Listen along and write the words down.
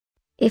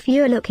If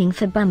you're looking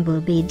for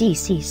Bumblebee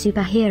DC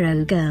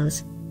superhero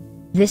girls,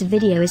 this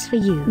video is for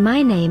you.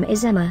 My name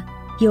is Emma,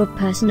 your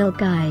personal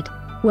guide.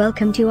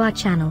 Welcome to our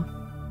channel.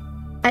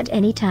 At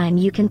any time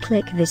you can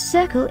click this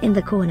circle in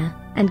the corner,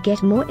 and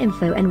get more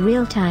info and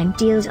real-time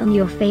deals on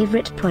your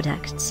favorite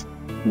products.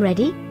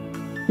 Ready?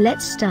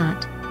 Let's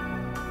start.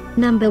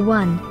 Number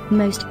 1,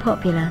 Most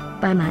Popular,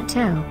 by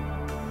Mattel.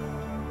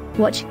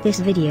 Watch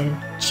this video,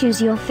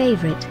 choose your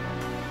favorite.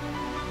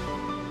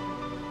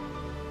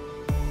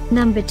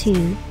 Number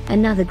 2,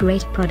 another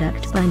great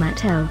product by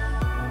Mattel.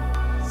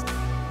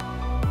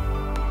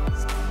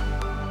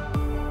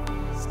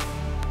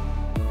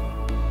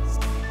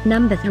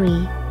 Number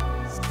 3.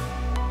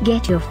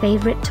 Get your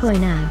favorite toy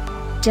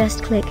now.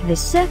 Just click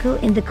this circle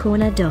in the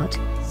corner dot.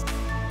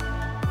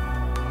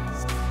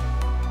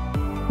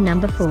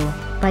 Number 4,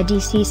 by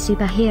DC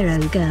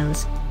Superhero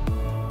Girls.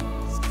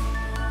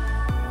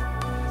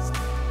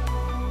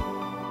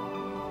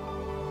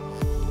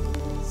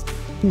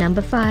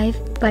 Number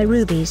 5, by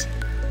Rubies.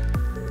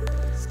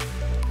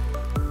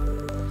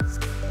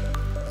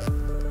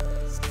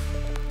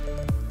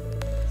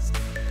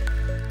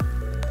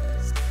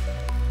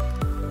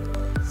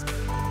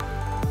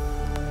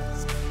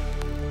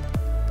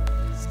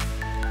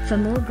 For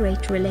more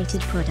great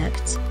related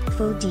products,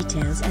 full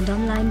details and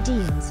online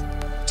deals,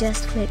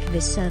 just click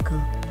this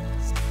circle.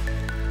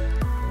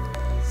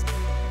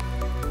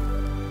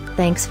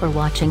 Thanks for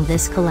watching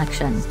this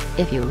collection.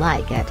 If you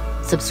like it,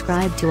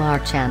 subscribe to our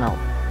channel.